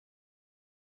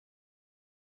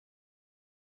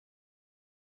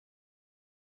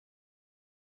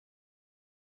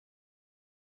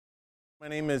My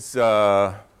name is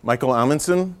Michael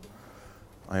Amundsen.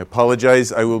 I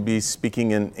apologize, I will be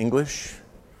speaking in English.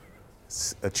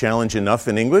 It's a challenge enough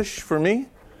in English for me,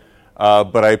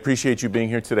 but I appreciate you being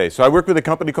here today. So I work with a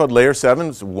company called Layer 7.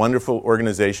 It's a wonderful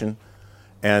organization.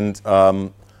 And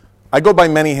I go by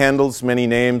many handles, many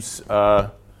names.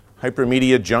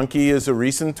 Hypermedia Junkie is a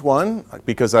recent one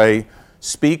because I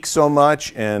speak so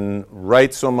much and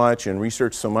write so much and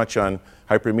research so much on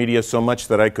hypermedia, so much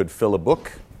that I could fill a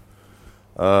book.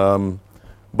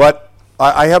 But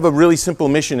I have a really simple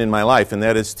mission in my life, and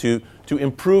that is to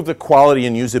improve the quality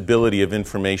and usability of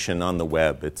information on the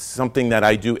web. It's something that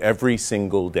I do every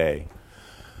single day.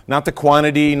 Not the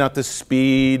quantity, not the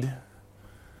speed,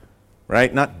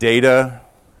 right? Not data,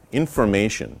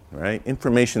 information, right?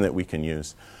 Information that we can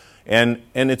use. And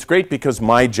it's great because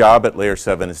my job at Layer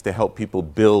 7 is to help people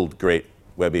build great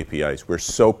web APIs. We're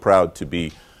so proud to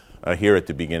be here at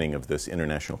the beginning of this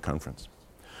international conference.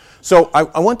 So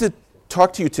I want to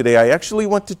talk to you today. I actually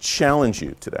want to challenge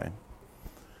you today.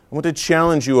 I want to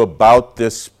challenge you about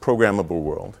this programmable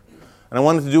world. And I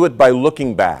wanted to do it by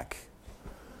looking back.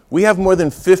 We have more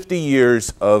than 50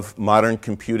 years of modern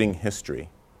computing history.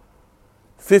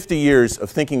 50 years of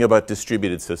thinking about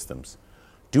distributed systems.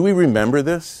 Do we remember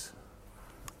this?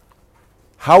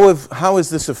 How has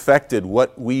this affected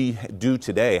what we do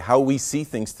today, how we see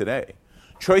things today?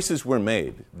 Choices were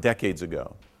made decades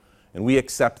ago. And we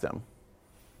accept them,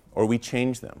 or we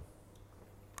change them.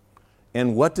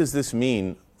 And what does this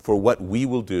mean for what we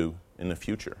will do in the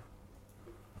future?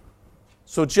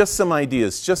 So just some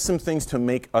ideas, just some things to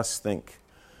make us think.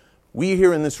 We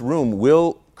here in this room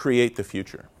will create the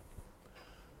future.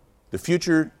 The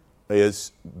future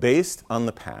is based on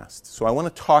the past. So I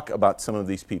want to talk about some of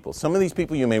these people. Some of these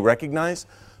people you may recognize.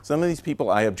 Some of these people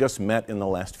I have just met in the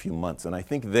last few months. And I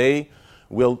think they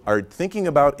are thinking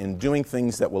about and doing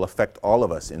things that will affect all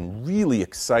of us in really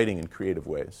exciting and creative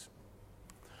ways.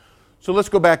 So let's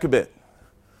go back a bit.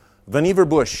 Vannevar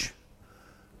Bush,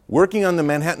 working on the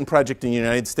Manhattan Project in the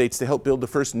United States to help build the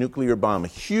first nuclear bomb, a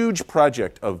huge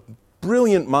project of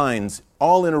brilliant minds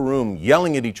all in a room,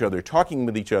 yelling at each other, talking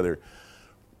with each other,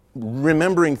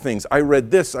 remembering things. I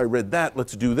read this, I read that,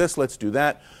 let's do this, let's do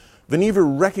that.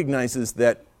 Vannevar recognizes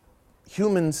that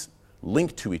humans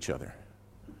link to each other,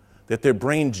 that their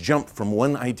brains jump from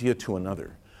one idea to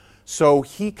another. So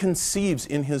he conceives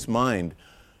in his mind,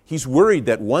 he's worried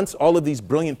that once all of these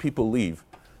brilliant people leave,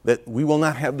 that we will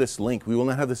not have this link, we will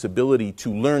not have this ability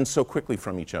to learn so quickly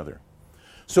from each other.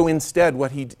 So instead,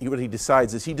 what he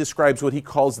decides is he describes what he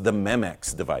calls the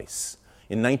Memex device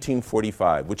in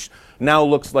 1945, which now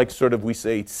looks like sort of, we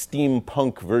say,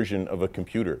 steampunk version of a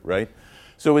computer, right?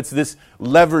 So it's this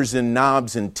levers and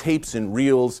knobs and tapes and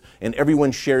reels, and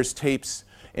everyone shares tapes.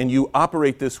 And you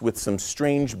operate this with some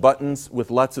strange buttons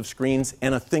with lots of screens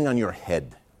and a thing on your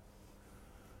head.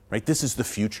 Right? This is the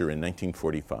future in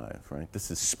 1945, right?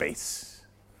 This is space.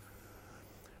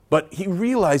 But he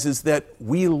realizes that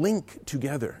we link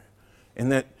together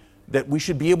and that we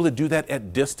should be able to do that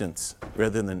at distance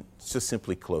rather than just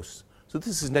simply close. So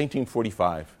this is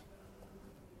 1945.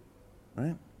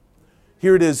 Right?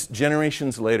 Here it is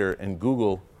generations later, and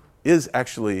Google is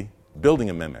actually building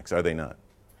a Memex, are they not?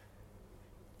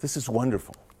 This is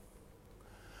wonderful.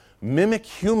 Mimic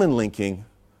human linking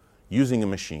using a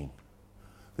machine.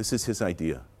 This is his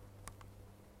idea.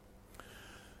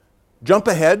 Jump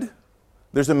ahead.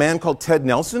 There's a man called Ted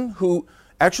Nelson who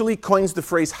actually coins the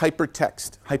phrase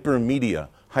hypertext, hypermedia,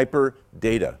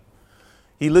 hyperdata.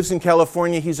 He lives in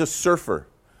California. He's a surfer.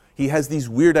 He has these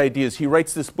weird ideas. He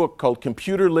writes this book called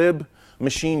Computer Lib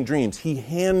Machine Dreams. He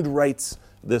handwrites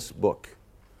this book.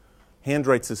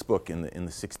 Handwrites this book in the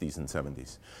 60s and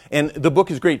 70s. And the book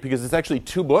is great because it's actually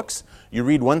two books. You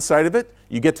read one side of it,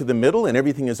 you get to the middle, and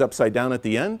everything is upside down at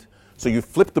the end. So you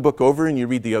flip the book over and you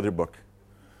read the other book.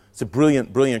 It's a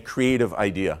brilliant, brilliant, creative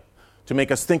idea to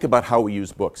make us think about how we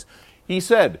use books. He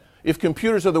said, if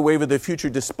computers are the wave of the future,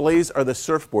 displays are the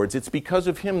surfboards. It's because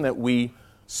of him that we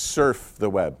surf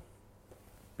the web,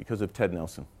 because of Ted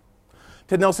Nelson.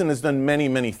 Ted Nelson has done many,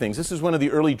 many things. This is one of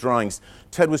the early drawings.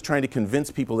 Ted was trying to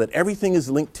convince people that everything is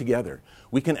linked together.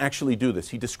 We can actually do this.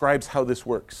 He describes how this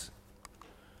works.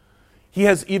 He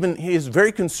is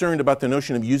very concerned about the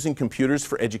notion of using computers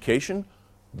for education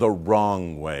the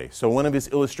wrong way. So one of his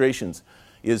illustrations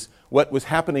is what was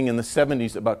happening in the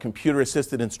 70s about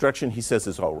computer-assisted instruction. He says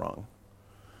is all wrong.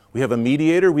 We have a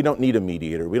mediator. We don't need a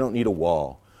mediator. We don't need a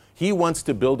wall. He wants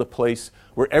to build a place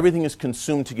where everything is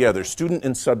consumed together. Student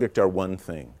and subject are one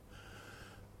thing.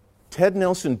 Ted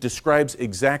Nelson describes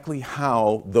exactly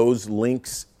how those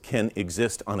links can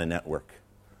exist on a network.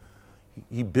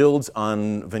 He builds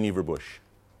on Vannevar Bush.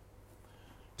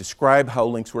 describe how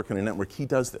links work in a network. He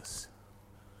does this.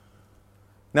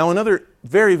 Now, another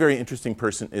very, very interesting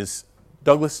person is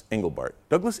Douglas Engelbart.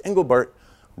 Douglas Engelbart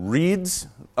reads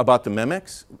about the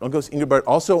memex. Douglas Engelbart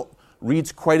also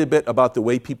reads quite a bit about the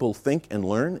way people think and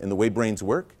learn and the way brains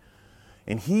work.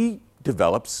 And he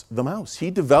develops the mouse.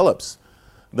 He develops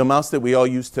the mouse that we all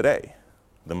use today,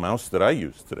 the mouse that I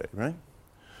use today, right?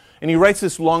 And he writes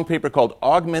this long paper called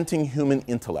Augmenting Human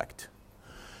Intellect.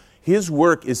 His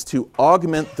work is to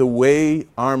augment the way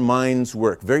our minds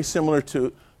work, very similar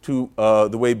to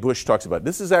the way Bush talks about it.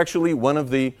 This is actually one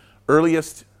of the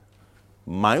earliest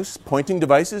mouse pointing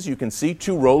devices. You can see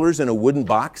two rollers in a wooden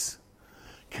box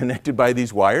connected by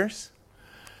these wires.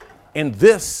 And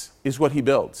this is what he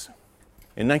builds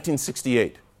in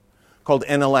 1968, called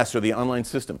NLS, or the Online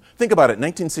System. Think about it,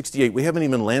 1968, we haven't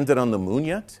even landed on the moon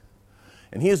yet.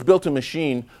 And he has built a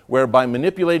machine where by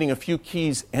manipulating a few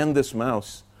keys and this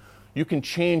mouse, you can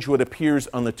change what appears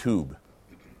on the tube,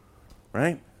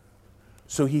 right?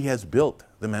 So he has built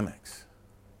the memex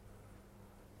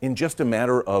in just a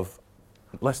matter of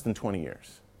less than 20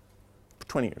 years.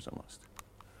 20 years almost,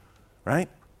 right?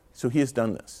 So he has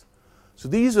done this. So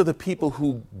these are the people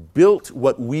who built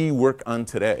what we work on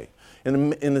today.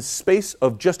 In the space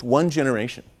of just one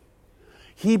generation,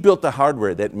 he built the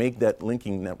hardware that made that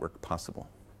linking network possible.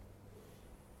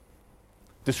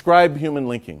 Describe human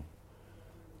linking.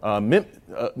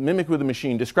 Mimic with a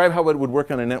machine. Describe how it would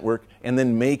work on a network, and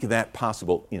then make that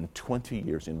possible in 20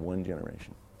 years, in one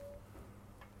generation.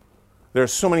 There are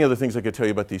so many other things I could tell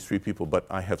you about these three people, but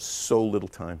I have so little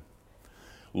time.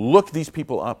 Look these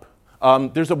people up.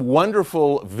 There's a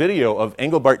wonderful video of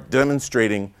Engelbart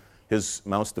demonstrating his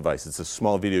mouse device. It's a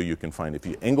small video you can find. If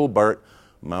you Engelbart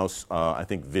mouse, I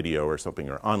think video or something,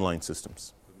 or online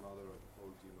systems. The mother of all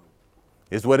demos.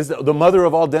 Is what is the mother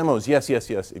of all demos? Yes, yes,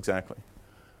 yes, exactly.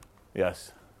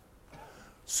 Yes.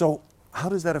 So how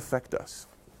does that affect us?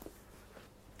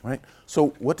 Right? So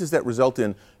what does that result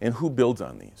in, and who builds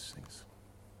on these things?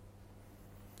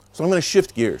 So I'm going to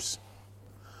shift gears.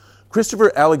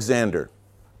 Christopher Alexander,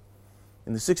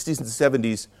 in the 60s and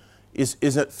 70s,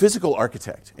 is a physical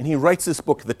architect, and he writes this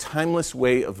book, The Timeless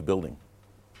Way of Building.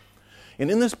 And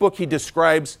in this book, he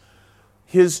describes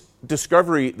his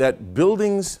discovery that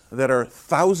buildings that are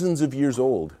thousands of years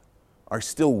old are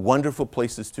still wonderful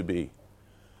places to be,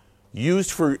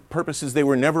 used for purposes they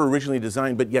were never originally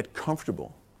designed, but yet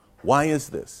comfortable. Why is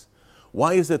this?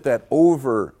 Why is it that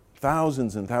over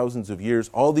thousands and thousands of years,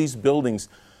 all these buildings,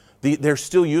 they're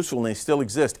still useful and they still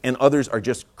exist, and others are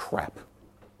just crap?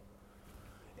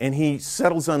 And he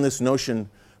settles on this notion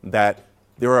that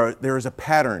there is a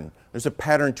pattern. There's a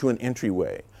pattern to an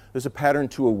entryway. There's a pattern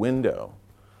to a window.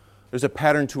 There's a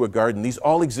pattern to a garden. These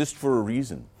all exist for a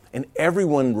reason. And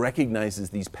everyone recognizes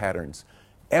these patterns.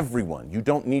 Everyone. You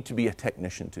don't need to be a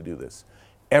technician to do this.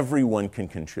 Everyone can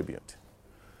contribute.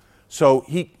 So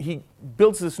he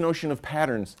builds this notion of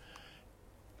patterns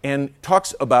and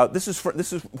talks about, this is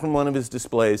from one of his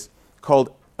displays,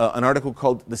 called an article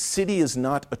called "The City is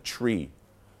Not a Tree."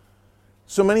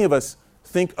 So many of us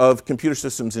think of computer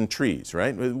systems in trees,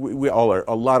 right? We all are.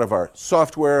 A lot of our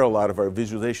software, a lot of our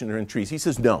visualization are in trees. He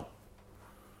says no.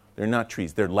 They're not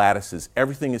trees. They're lattices.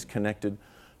 Everything is connected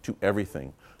to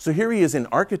everything. So here he is in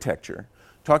architecture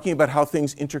talking about how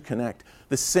things interconnect.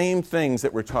 The same things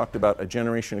that were talked about a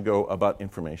generation ago about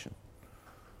information,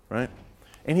 right?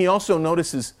 And he also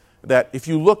notices that if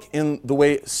you look in the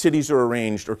way cities are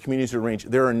arranged or communities are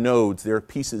arranged, there are nodes, there are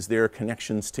pieces, there are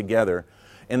connections together,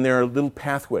 and there are little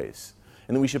pathways.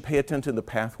 And then we should pay attention to the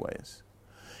pathways.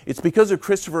 It's because of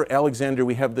Christopher Alexander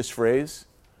we have this phrase.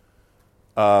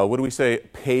 What do we say?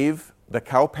 Pave the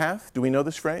cow path. Do we know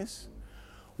this phrase?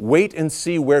 Wait and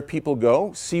see where people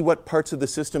go. See what parts of the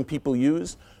system people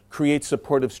use. Create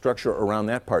supportive structure around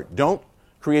that part. Don't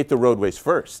create the roadways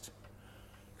first.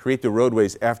 Create the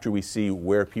roadways after we see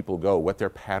where people go, what their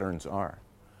patterns are.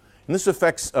 And this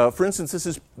affects, for instance, this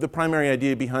is the primary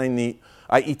idea behind the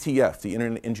IETF, the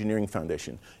Internet Engineering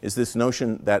Foundation, is this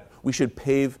notion that we should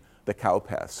pave the cow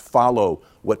paths, follow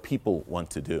what people want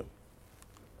to do.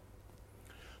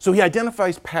 So he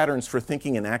identifies patterns for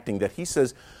thinking and acting that he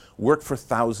says work for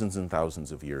thousands and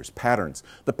thousands of years. Patterns.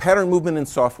 The pattern movement in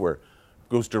software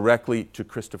goes directly to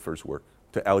Christopher's work,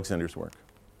 to Alexander's work.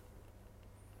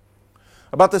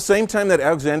 About the same time that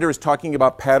Alexander is talking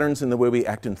about patterns in the way we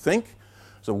act and think,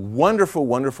 it's a wonderful,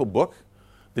 wonderful book,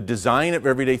 The Design of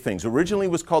Everyday Things. Originally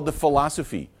it was called The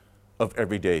Philosophy of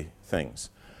Everyday Things.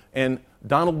 And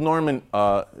Donald Norman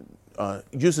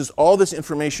uses all this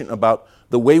information about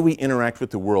the way we interact with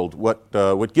the world,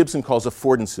 what Gibson calls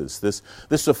affordances.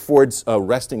 This affords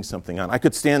resting something on. I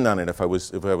could stand on it if I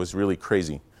was really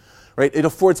crazy. right? It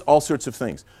affords all sorts of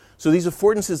things. So these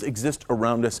affordances exist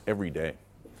around us every day.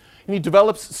 And he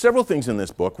develops several things in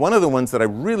this book. One of the ones that I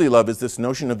really love is this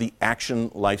notion of the action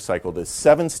life cycle, the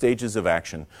 7 stages of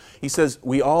action. He says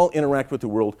we all interact with the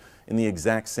world in the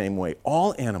exact same way.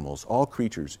 All animals, all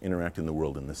creatures interact in the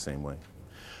world in the same way.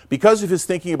 Because of his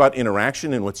thinking about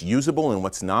interaction and what's usable and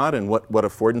what's not and what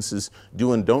affordances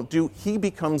do and don't do, he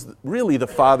becomes really the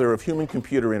father of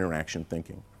human-computer interaction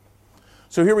thinking.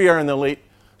 So here we are in the late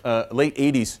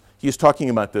 80s. He is talking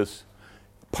about this.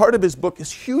 Part of his book,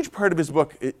 this huge part of his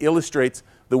book, illustrates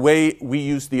the way we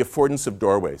use the affordance of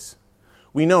doorways.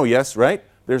 We know, yes, right?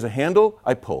 There's a handle,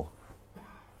 I pull.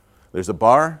 There's a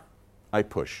bar, I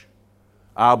push.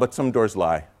 But some doors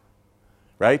lie.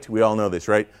 Right? We all know this,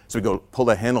 right? So we go pull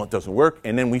that handle, it doesn't work,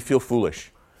 and then we feel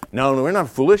foolish. No, we're not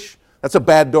foolish. That's a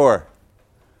bad door.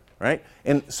 Right?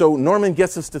 And so Norman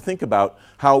gets us to think about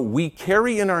how we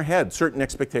carry in our head certain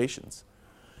expectations,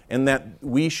 and that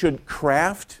we should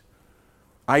craft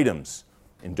items,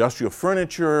 industrial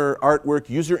furniture, artwork,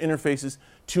 user interfaces,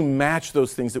 to match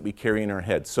those things that we carry in our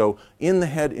head. So in the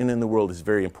head and in the world is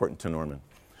very important to Norman.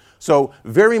 So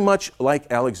very much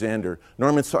like Alexander,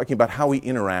 Norman's talking about how we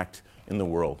interact in the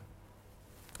world.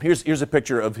 Here's a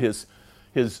picture of his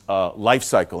life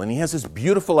cycle, and he has this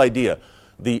beautiful idea,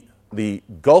 the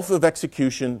gulf of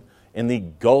execution and the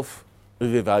gulf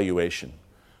of evaluation.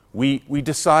 We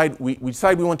decide we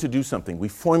want to do something. We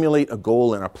formulate a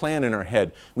goal and a plan in our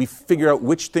head. We figure out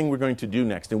which thing we're going to do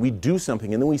next, and we do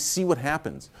something, and then we see what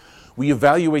happens. We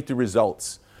evaluate the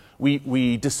results.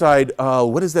 We decide,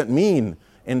 what does that mean?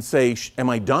 And say, am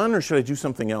I done or should I do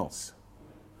something else?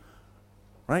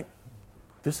 Right?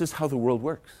 This is how the world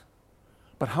works.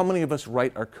 But how many of us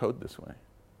write our code this way?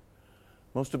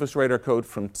 Most of us write our code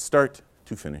from start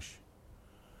to finish.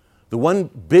 The one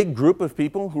big group of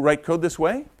people who write code this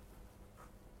way?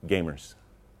 Gamers.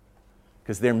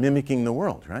 Because they're mimicking the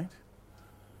world, right?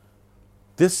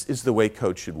 This is the way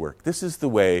code should work. This is the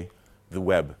way the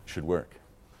web should work.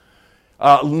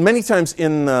 Many times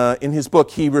in his book,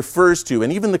 he refers to,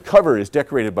 and even the cover is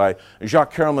decorated by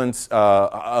Jacques Carelman's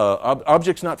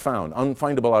Objects Not Found,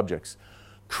 Unfindable Objects.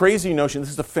 Crazy notion. This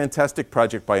is a fantastic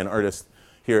project by an artist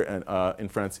here in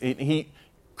France. He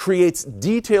creates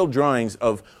detailed drawings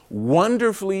of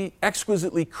wonderfully,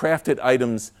 exquisitely crafted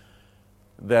items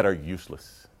that are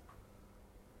useless.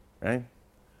 Right?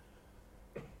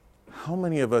 How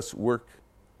many of us work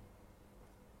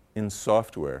in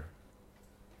software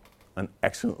on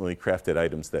excellently crafted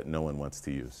items that no one wants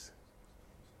to use?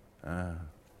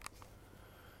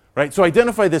 Right? So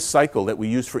identify this cycle that we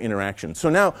use for interaction. So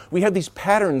now we have these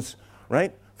patterns,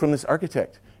 right, from this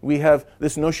architect. We have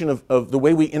this notion of the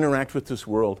way we interact with this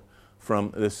world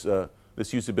from this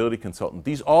usability consultant.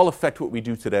 These all affect what we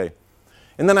do today.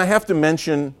 And then I have to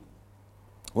mention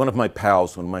one of my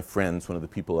pals, one of my friends, one of the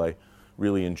people I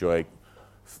really enjoy.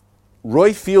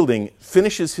 Roy Fielding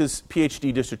finishes his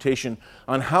PhD dissertation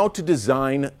on how to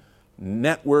design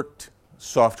networked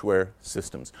software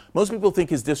systems. Most people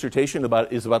think his dissertation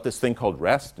is about this thing called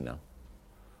REST.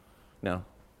 No.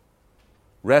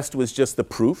 REST was just the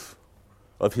proof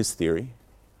of his theory,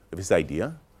 of his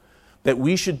idea, that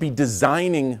we should be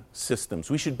designing systems.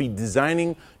 We should be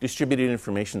designing distributed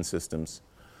information systems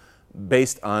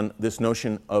based on this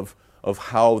notion of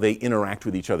how they interact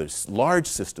with each other. Large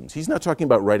systems. He's not talking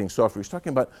about writing software. He's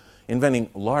talking about inventing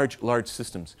large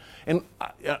systems. And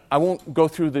I won't go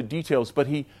through the details, but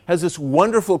he has this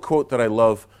wonderful quote that I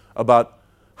love about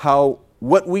how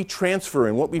what we transfer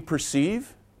and what we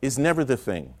perceive is never the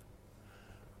thing.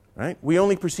 Right? We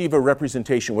only perceive a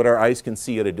representation, what our eyes can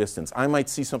see at a distance. I might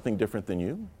see something different than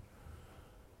you.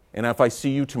 And if I see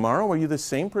you tomorrow, are you the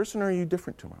same person or are you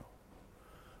different tomorrow?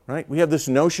 Right? We have this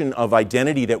notion of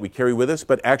identity that we carry with us,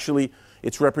 but actually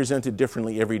it's represented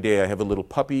differently every day. I have a little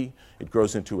puppy, it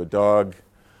grows into a dog,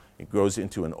 it grows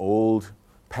into an old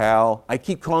pal. I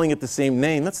keep calling it the same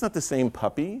name. That's not the same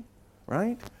puppy,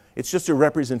 right? It's just a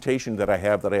representation that I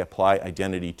have that I apply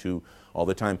identity to all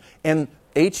the time. And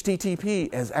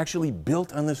HTTP is actually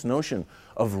built on this notion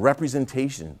of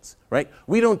representations, right?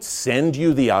 We don't send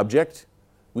you the object,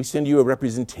 we send you a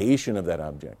representation of that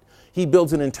object. He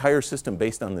builds an entire system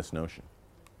based on this notion.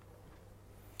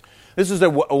 This is a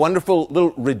wonderful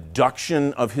little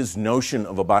reduction of his notion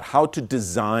of about how to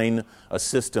design a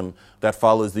system that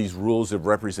follows these rules of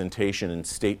representation and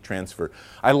state transfer.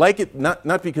 I like it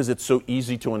not because it's so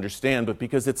easy to understand, but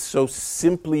because it's so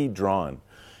simply drawn.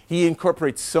 He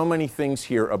incorporates so many things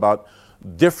here about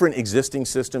different existing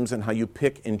systems and how you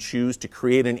pick and choose to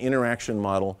create an interaction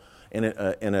model in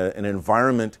an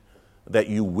environment that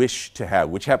you wish to have,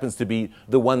 which happens to be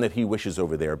the one that he wishes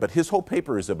over there. But his whole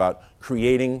paper is about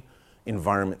creating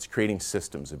environments, creating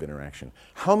systems of interaction.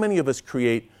 How many of us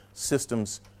create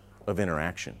systems of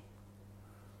interaction?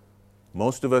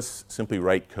 Most of us simply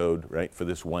write code, right, for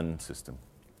this one system.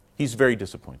 He's very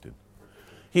disappointed.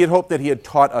 He had hoped that he had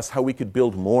taught us how we could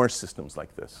build more systems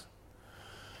like this.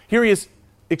 Here he is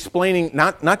explaining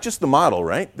not just the model,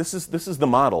 right? This is the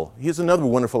model. He has another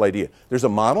wonderful idea. There's a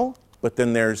model, but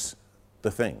then there's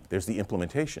the thing. There's the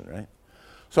implementation, right?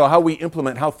 So how we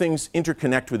implement, how things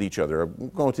interconnect with each other. I'm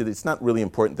going to, it's not really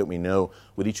important that we know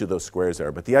what each of those squares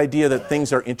are, but the idea that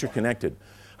things are interconnected.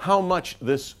 How much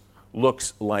this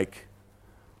looks like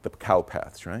the cow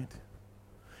paths, right?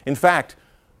 In fact,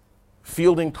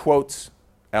 Fielding quotes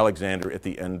Alexander at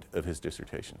the end of his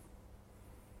dissertation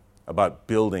about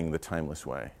building the timeless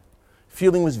way.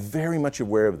 Fielding was very much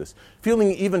aware of this.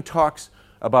 Fielding even talks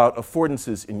about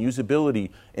affordances and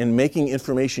usability and making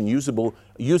information usable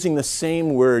using the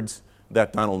same words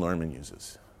that Donald Norman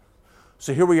uses.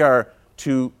 So here we are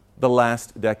to the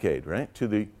last decade, right? To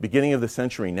the beginning of the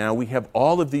century. Now we have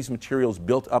all of these materials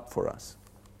built up for us.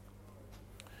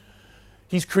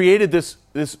 He's created this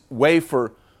way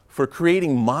for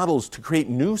creating models to create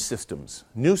new systems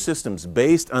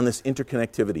based on this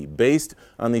interconnectivity, based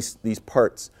on these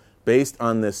parts, based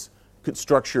on this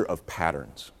structure of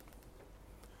patterns.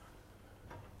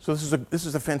 So this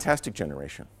is a fantastic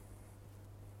generation.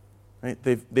 Right?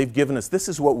 They've given us, this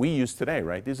is what we use today,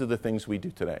 right? These are the things we do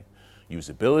today.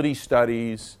 Usability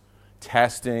studies,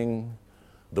 testing,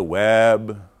 the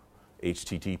web,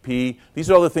 HTTP. These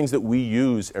are all the things that we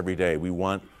use every day.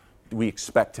 We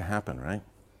expect to happen, right?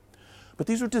 But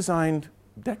these were designed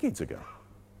decades ago.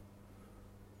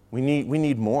 We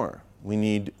need more. We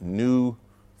need new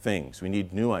things. We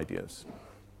need new ideas.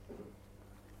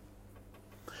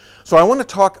 So I want to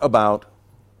talk about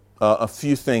a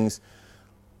few things.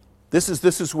 This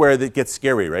is where it gets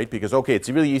scary, right? Because, okay, it's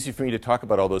really easy for me to talk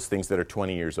about all those things that are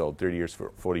 20 years old, 30 years,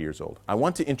 40 years old. I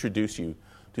want to introduce you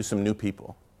to some new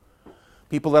people.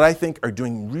 People that I think are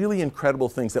doing really incredible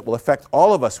things that will affect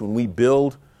all of us when we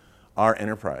build our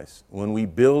enterprise, when we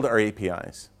build our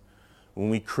APIs, when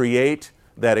we create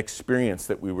that experience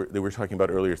that we were talking about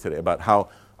earlier today, about how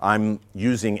I'm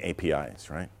using APIs,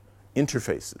 right?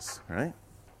 Interfaces, right?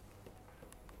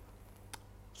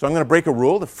 So I'm going to break a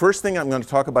rule. The first thing I'm going to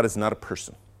talk about is not a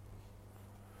person.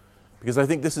 Because I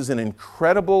think this is an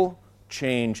incredible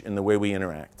change in the way we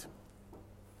interact.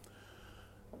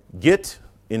 Git,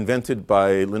 invented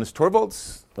by Linus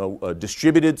Torvalds, a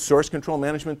distributed source control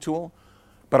management tool.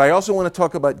 But I also want to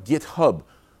talk about GitHub.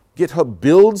 GitHub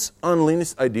builds on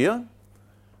Linus' idea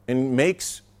and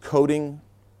makes coding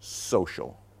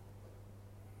social.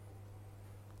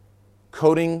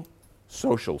 Coding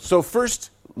social. So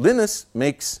first, Linus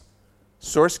makes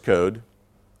source code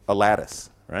a lattice,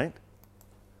 right?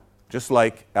 Just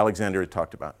like Alexander had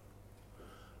talked about,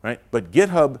 right? But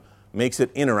GitHub makes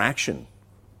it interaction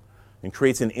and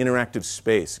creates an interactive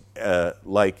space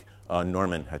like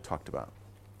Norman had talked about.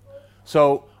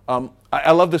 So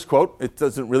I love this quote. It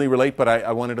doesn't really relate, but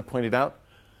I wanted to point it out.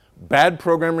 Bad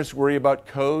programmers worry about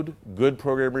code. Good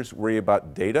programmers worry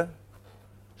about data,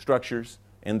 structures,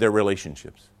 and their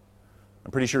relationships.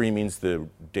 I'm pretty sure he means the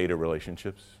data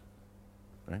relationships,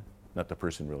 right? Not the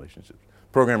person relationships.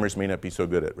 Programmers may not be so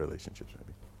good at relationships,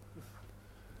 maybe.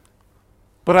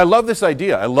 But I love this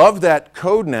idea. I love that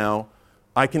code now,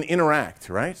 I can interact,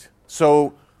 right?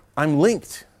 So I'm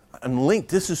linked.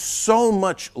 This is so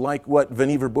much like what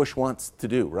Vannevar Bush wants to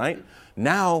do, right?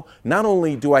 Now, not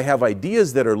only do I have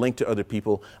ideas that are linked to other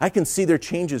people, I can see their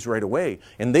changes right away,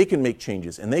 and they can make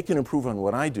changes, and they can improve on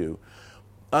what I do.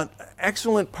 An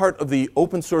excellent part of the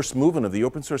open source movement, of the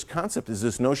open source concept, is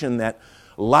this notion that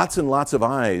lots and lots of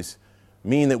eyes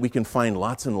mean that we can find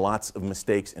lots and lots of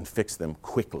mistakes and fix them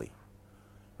quickly,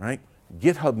 right?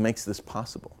 GitHub makes this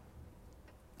possible.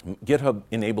 GitHub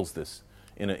enables this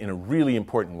in a really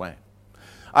important way.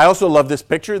 I also love this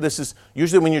picture. This is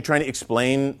usually when you're trying to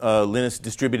explain Linus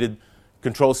distributed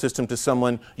control system to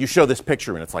someone, you show this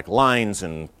picture and it's like lines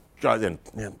and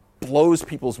blows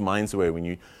people's minds away when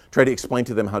you try to explain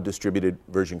to them how distributed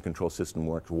version control system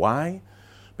works. Why?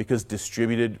 Because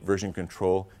distributed version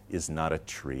control is not a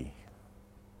tree.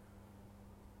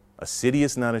 A city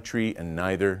is not a tree, and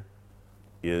neither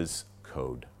is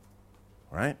code,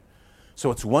 right? So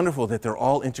it's wonderful that they're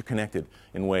all interconnected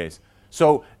in ways.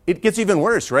 So it gets even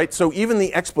worse, right? So even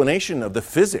the explanation of the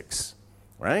physics,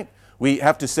 right? We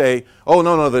have to say, oh,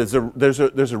 no, there's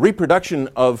a reproduction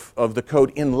of the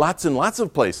code in lots and lots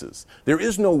of places. There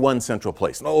is no one central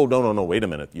place. No, wait a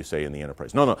minute, you say in the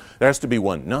enterprise. No, there has to be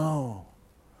one. No.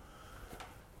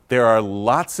 There are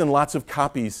lots and lots of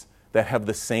copies that have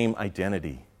the same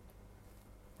identity,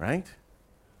 right?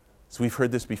 So we've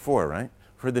heard this before, right?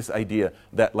 We've heard this idea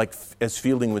that, like as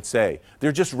Fielding would say,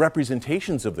 they're just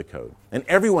representations of the code. And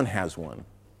everyone has one.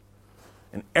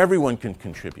 And everyone can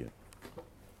contribute.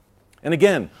 And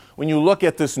again, when you look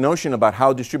at this notion about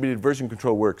how distributed version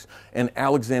control works, and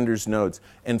Alexander's nodes,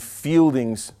 and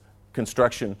Fielding's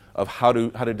construction of how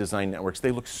to design networks,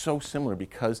 they look so similar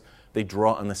because they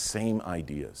draw on the same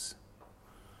ideas.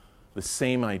 The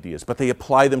same ideas, but they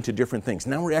apply them to different things.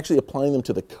 Now we're actually applying them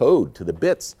to the code, to the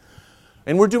bits.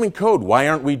 And we're doing code. Why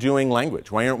aren't we doing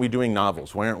language? Why aren't we doing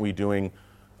novels? Why aren't we doing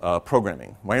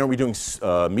programming? Why aren't we doing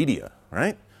media,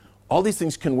 right? All these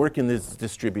things can work in this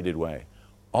distributed way.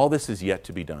 All this is yet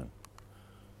to be done.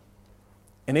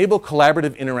 Enable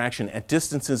collaborative interaction at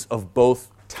distances of both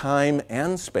time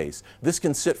and space. This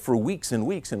can sit for weeks and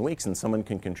weeks and weeks, and someone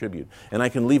can contribute. And I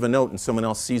can leave a note and someone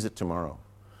else sees it tomorrow.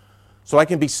 So I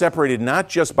can be separated not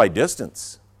just by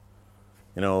distance.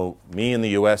 You know, me in the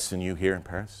US and you here in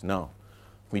Paris. No.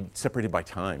 We separated by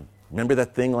time. Remember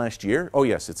that thing last year? Oh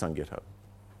yes, it's on GitHub.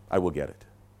 I will get it.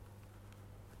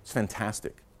 It's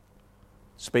fantastic.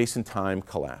 Space and time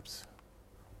collapse.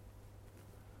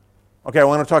 Okay, I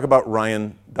want to talk about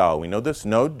Ryan Dow. We know this?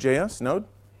 Node.js? Node?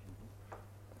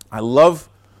 I love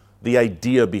the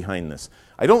idea behind this.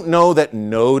 I don't know that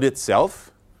Node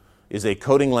itself is a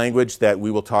coding language that we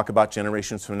will talk about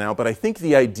generations from now, but I think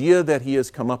the idea that he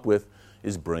has come up with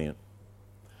is brilliant.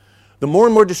 The more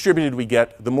and more distributed we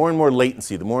get, the more and more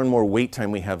latency, the more and more wait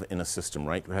time we have in a system,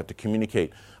 right? We have to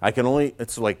communicate.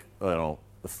 It's like, I don't know,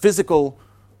 the physical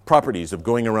properties of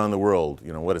going around the world,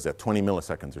 you know, what is that, 20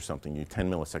 milliseconds or something,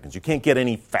 10 milliseconds. You can't get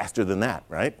any faster than that,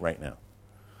 right now.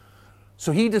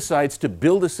 So he decides to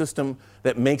build a system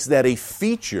that makes that a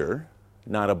feature,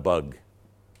 not a bug.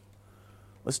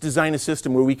 Let's design a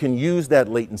system where we can use that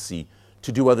latency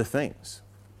to do other things,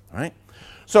 right?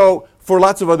 So for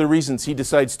lots of other reasons, he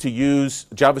decides to use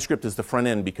JavaScript as the front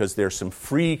end because there's some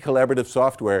free collaborative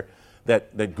software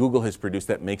that Google has produced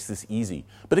that makes this easy.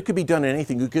 But it could be done in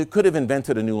anything. You could have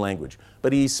invented a new language.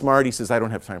 But he's smart. He says, I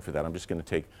don't have time for that. I'm just going to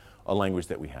take a language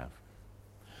that we have.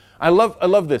 I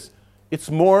love this. It's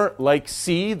more like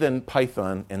C than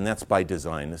Python, and that's by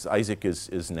design. This Isaac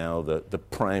is now the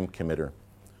prime committer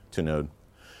to Node.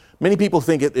 Many people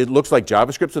think it looks like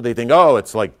JavaScript, so they think, oh,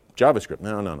 it's like JavaScript.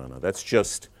 No. That's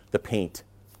just the paint,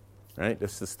 right?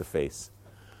 That's just the face.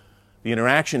 The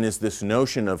interaction is this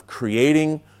notion of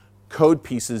creating code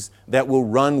pieces that will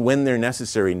run when they're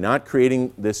necessary, not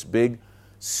creating this big,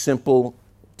 simple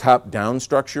top-down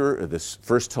structure, or this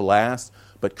first to last,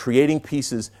 but creating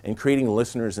pieces and creating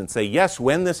listeners and say, yes,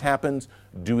 when this happens,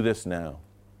 do this now.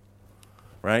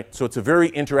 Right? So it's a very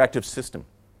interactive system.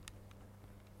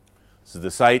 This is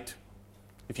the site.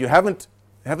 If you haven't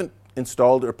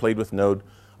installed or played with Node,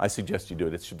 I suggest you do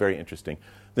it. It's very interesting.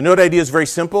 The Node idea is very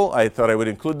simple. I thought I would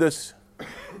include this.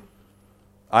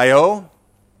 I/O,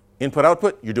 input,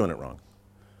 output, you're doing it wrong.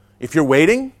 If you're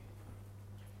waiting,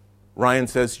 Ryan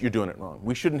says you're doing it wrong.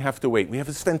 We shouldn't have to wait. We have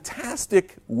this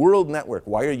fantastic world network.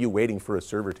 Why are you waiting for a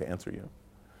server to answer you?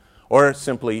 Or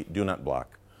simply do not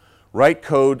block. Write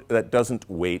code that doesn't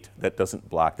wait, that doesn't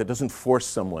block, that doesn't force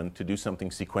someone to do something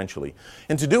sequentially.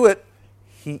 And to do it,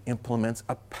 he implements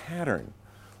a pattern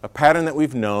that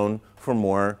we've known for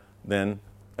more than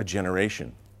a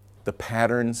generation. The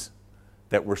patterns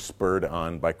that were spurred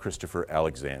on by Christopher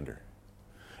Alexander.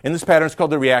 And this pattern is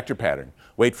called the reactor pattern.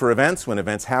 Wait for events. When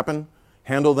events happen,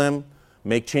 handle them,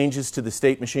 make changes to the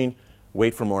state machine,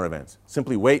 wait for more events.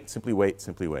 Simply wait, simply wait,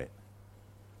 simply wait.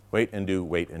 Wait and do,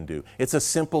 wait and do. It's a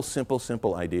simple, simple,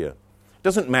 simple idea. It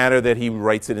doesn't matter that he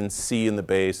writes it in C in the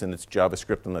base and it's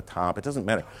JavaScript on the top. It doesn't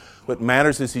matter. What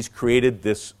matters is he's created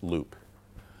this loop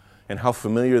and how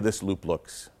familiar this loop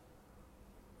looks.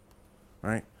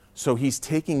 Right? So he's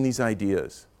taking these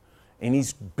ideas and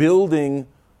he's building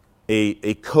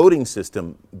a coding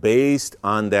system based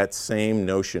on that same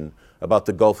notion about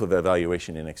the gulf of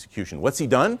evaluation and execution. What's he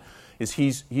done? Is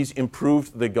he's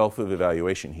improved the gulf of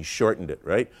evaluation. He's shortened it,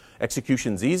 right?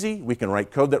 Execution's easy. We can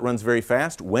write code that runs very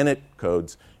fast when it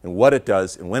codes, and what it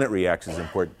does and when it reacts is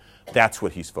important. That's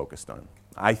what he's focused on.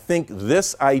 I think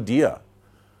this idea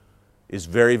is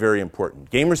very, very important.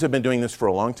 Gamers have been doing this for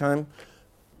a long time.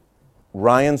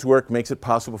 Ryan's work makes it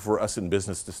possible for us in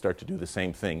business to start to do the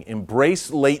same thing.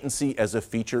 Embrace latency as a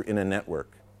feature in a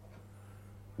network.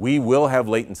 We will have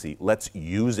latency. Let's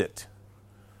use it.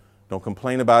 Don't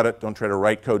complain about it. Don't try to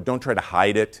write code. Don't try to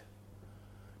hide it.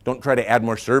 Don't try to add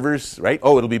more servers, right?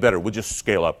 Oh, it'll be better. We'll just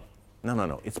scale up.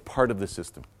 No. It's part of the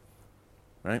system,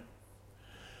 right?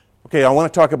 Okay, I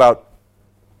want to talk about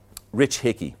Rich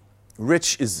Hickey.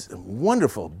 Rich is a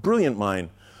wonderful, brilliant mind.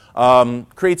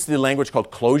 Creates the language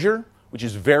called Clojure, which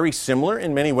is very similar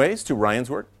in many ways to Ryan's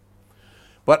work.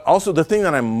 But also the thing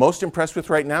that I'm most impressed with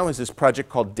right now is this project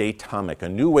called Datomic, a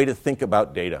new way to think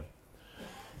about data.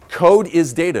 Code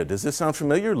is data. Does this sound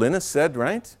familiar? Linus said,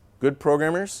 right? Good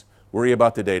programmers worry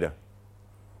about the data,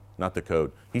 not the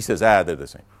code. He says, they're the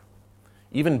same.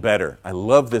 Even better, I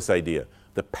love this idea.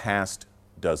 The past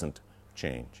doesn't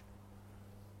change,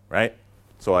 right?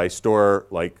 So I store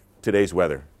like today's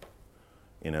weather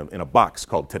in a box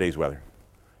called today's weather.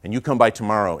 And you come by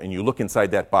tomorrow and you look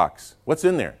inside that box. What's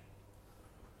in there?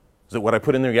 Is it what I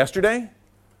put in there yesterday?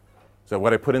 Is that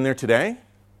what I put in there today?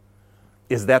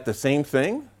 Is that the same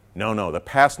thing? No, the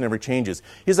past never changes.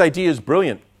 His idea is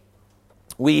brilliant.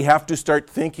 We have to start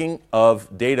thinking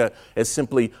of data as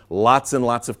simply lots and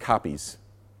lots of copies,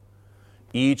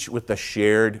 each with the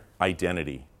shared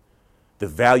identity. The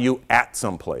value at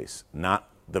some place, not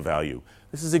the value.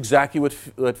 This is exactly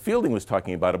what Fielding was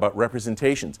talking about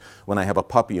representations. When I have a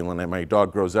puppy and when my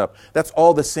dog grows up, that's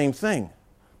all the same thing.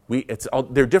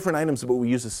 They're different items, but we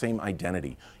use the same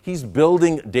identity. He's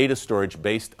building data storage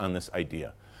based on this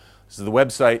idea. This is the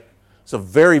website. It's a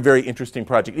very, very interesting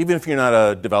project. Even if you're not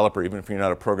a developer, even if you're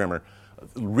not a programmer,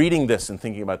 reading this and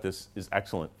thinking about this is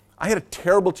excellent. I had a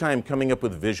terrible time coming up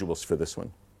with visuals for this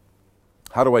one.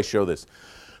 How do I show this?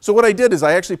 So what I did is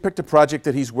I actually picked a project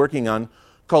that he's working on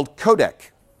called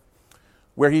Codec,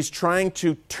 where he's trying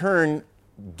to turn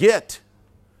Git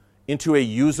into a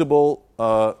usable,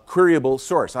 queryable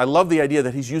source. I love the idea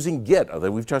that he's using Git,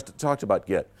 although we've just talked about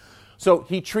Git. So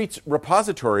he treats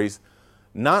repositories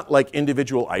not like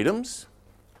individual items,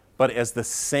 but as the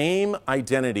same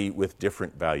identity with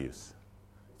different values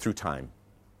through time.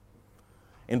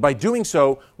 And by doing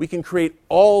so, we can create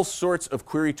all sorts of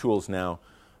query tools now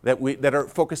that are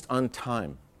focused on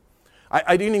time.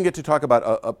 I didn't even get to talk about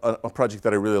a project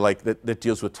that I really like that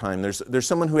deals with time. There's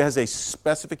someone who has a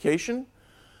specification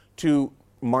to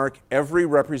mark every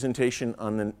representation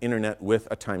on the internet with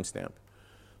a timestamp,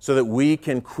 so that we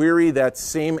can query that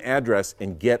same address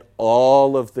and get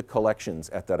all of the collections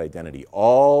at that identity,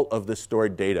 all of the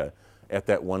stored data at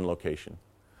that one location.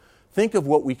 Think of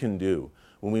what we can do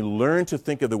when we learn to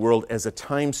think of the world as a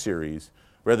time series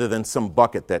rather than some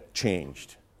bucket that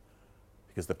changed,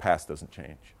 because the past doesn't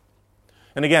change.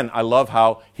 And again, I love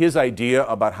how his idea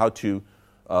about how to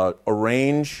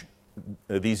arrange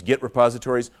these Git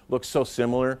repositories looks so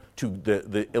similar to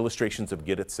the illustrations of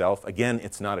Git itself. Again,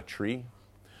 it's not a tree.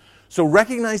 So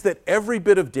recognize that every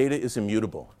bit of data is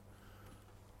immutable.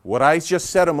 What I just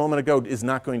said a moment ago is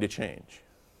not going to change.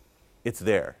 It's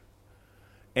there.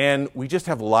 And we just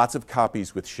have lots of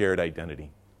copies with shared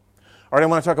identity. All right, I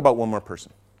want to talk about one more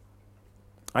person.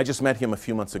 I just met him a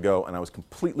few months ago, and I was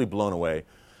completely blown away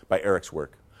by Eric's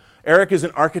work. Eric is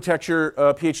an architecture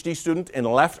PhD student and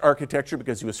left architecture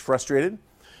because he was frustrated.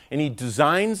 And he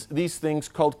designs these things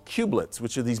called kubelets,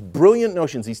 which are these brilliant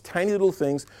notions, these tiny little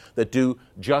things that do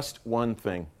just one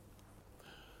thing.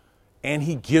 And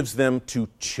he gives them to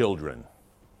children.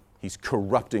 He's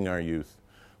corrupting our youth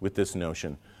with this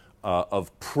notion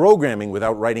of programming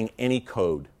without writing any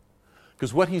code.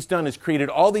 Because what he's done is created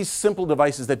all these simple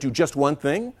devices that do just one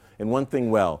thing and one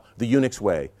thing well, the Unix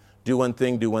way. Do one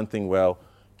thing well,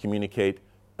 communicate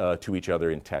to each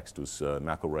other in text was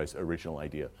McElroy's original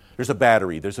idea. There's a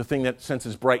battery. There's a thing that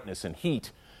senses brightness and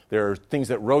heat. There are things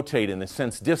that rotate and that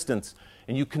sense distance.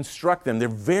 And you construct them. They're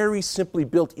very simply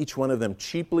built, each one of them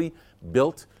cheaply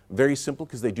built, very simple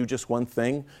because they do just one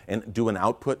thing and do an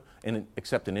output and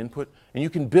accept an input. And you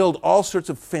can build all sorts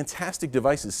of fantastic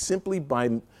devices simply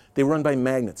by, they run by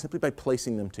magnets, simply by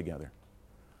placing them together.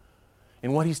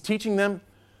 And what he's teaching them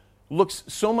looks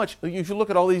so much, if you look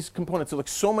at all these components, it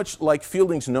looks so much like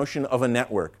Fielding's notion of a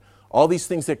network. All these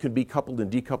things that could be coupled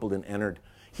and decoupled and entered.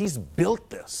 He's built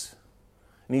this.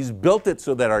 And he's built it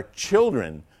so that our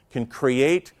children can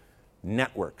create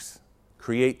networks,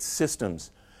 create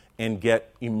systems, and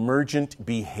get emergent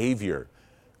behavior.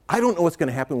 I don't know what's going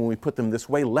to happen when we put them this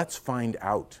way. Let's find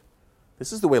out.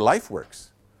 This is the way life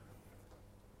works.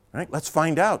 Right? Let's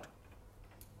find out.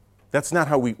 That's not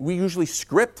how we usually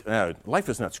script. Life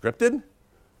is not scripted.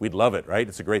 We'd love it, right?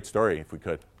 It's a great story if we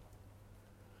could.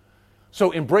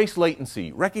 So embrace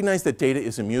latency. Recognize that data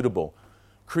is immutable.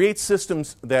 Create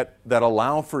systems that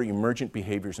allow for emergent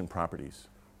behaviors and properties.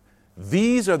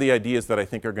 These are the ideas that I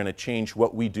think are going to change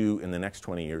what we do in the next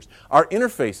 20 years. Our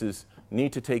interfaces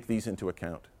need to take these into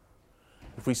account.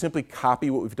 If we simply copy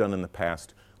what we've done in the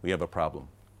past, we have a problem.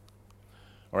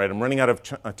 All right, I'm running out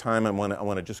of time. I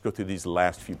want to just go through these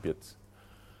last few bits.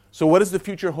 So what does the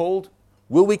future hold?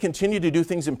 Will we continue to do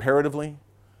things imperatively?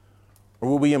 Or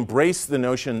will we embrace the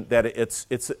notion that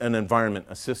it's an environment,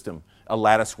 a system, a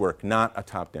lattice work, not a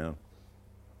top-down?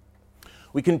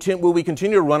 Will we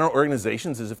continue to run our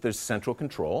organizations as if there's central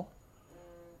control?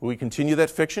 Will we continue that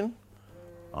fiction?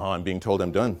 Oh, I'm being told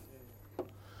I'm done.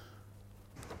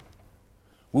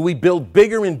 Will we build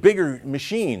bigger and bigger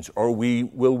machines, or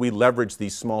will we leverage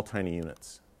these small, tiny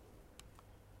units?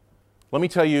 Let me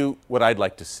tell you what I'd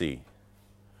like to see,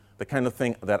 the kind of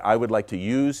thing that I would like to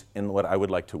use and what I would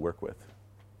like to work with,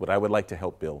 what I would like to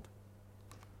help build.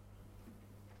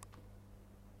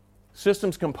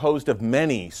 Systems composed of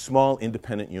many small,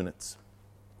 independent units,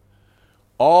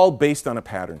 all based on a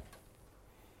pattern,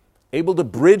 able to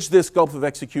bridge this gulf of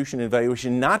execution and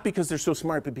evaluation, not because they're so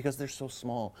smart, but because they're so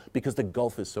small, because the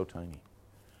gulf is so tiny.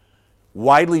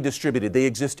 Widely distributed, they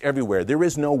exist everywhere. There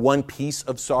is no one piece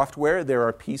of software, there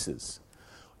are pieces.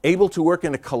 Able to work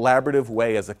in a collaborative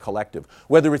way as a collective.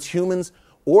 Whether it's humans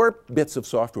or bits of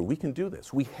software, we can do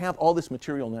this. We have all this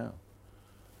material now.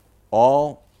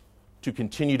 All to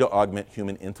continue to augment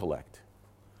human intellect.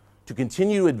 To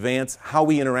continue to advance how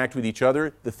we interact with each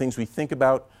other, the things we think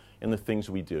about, and the things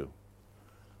we do.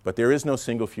 But there is no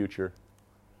single future.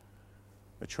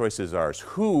 The choice is ours.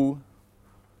 Who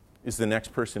is the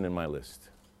next person in my list?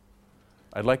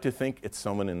 I'd like to think it's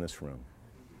someone in this room.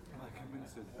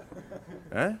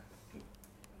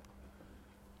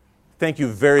 Thank you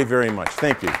very, very much.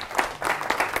 Thank you.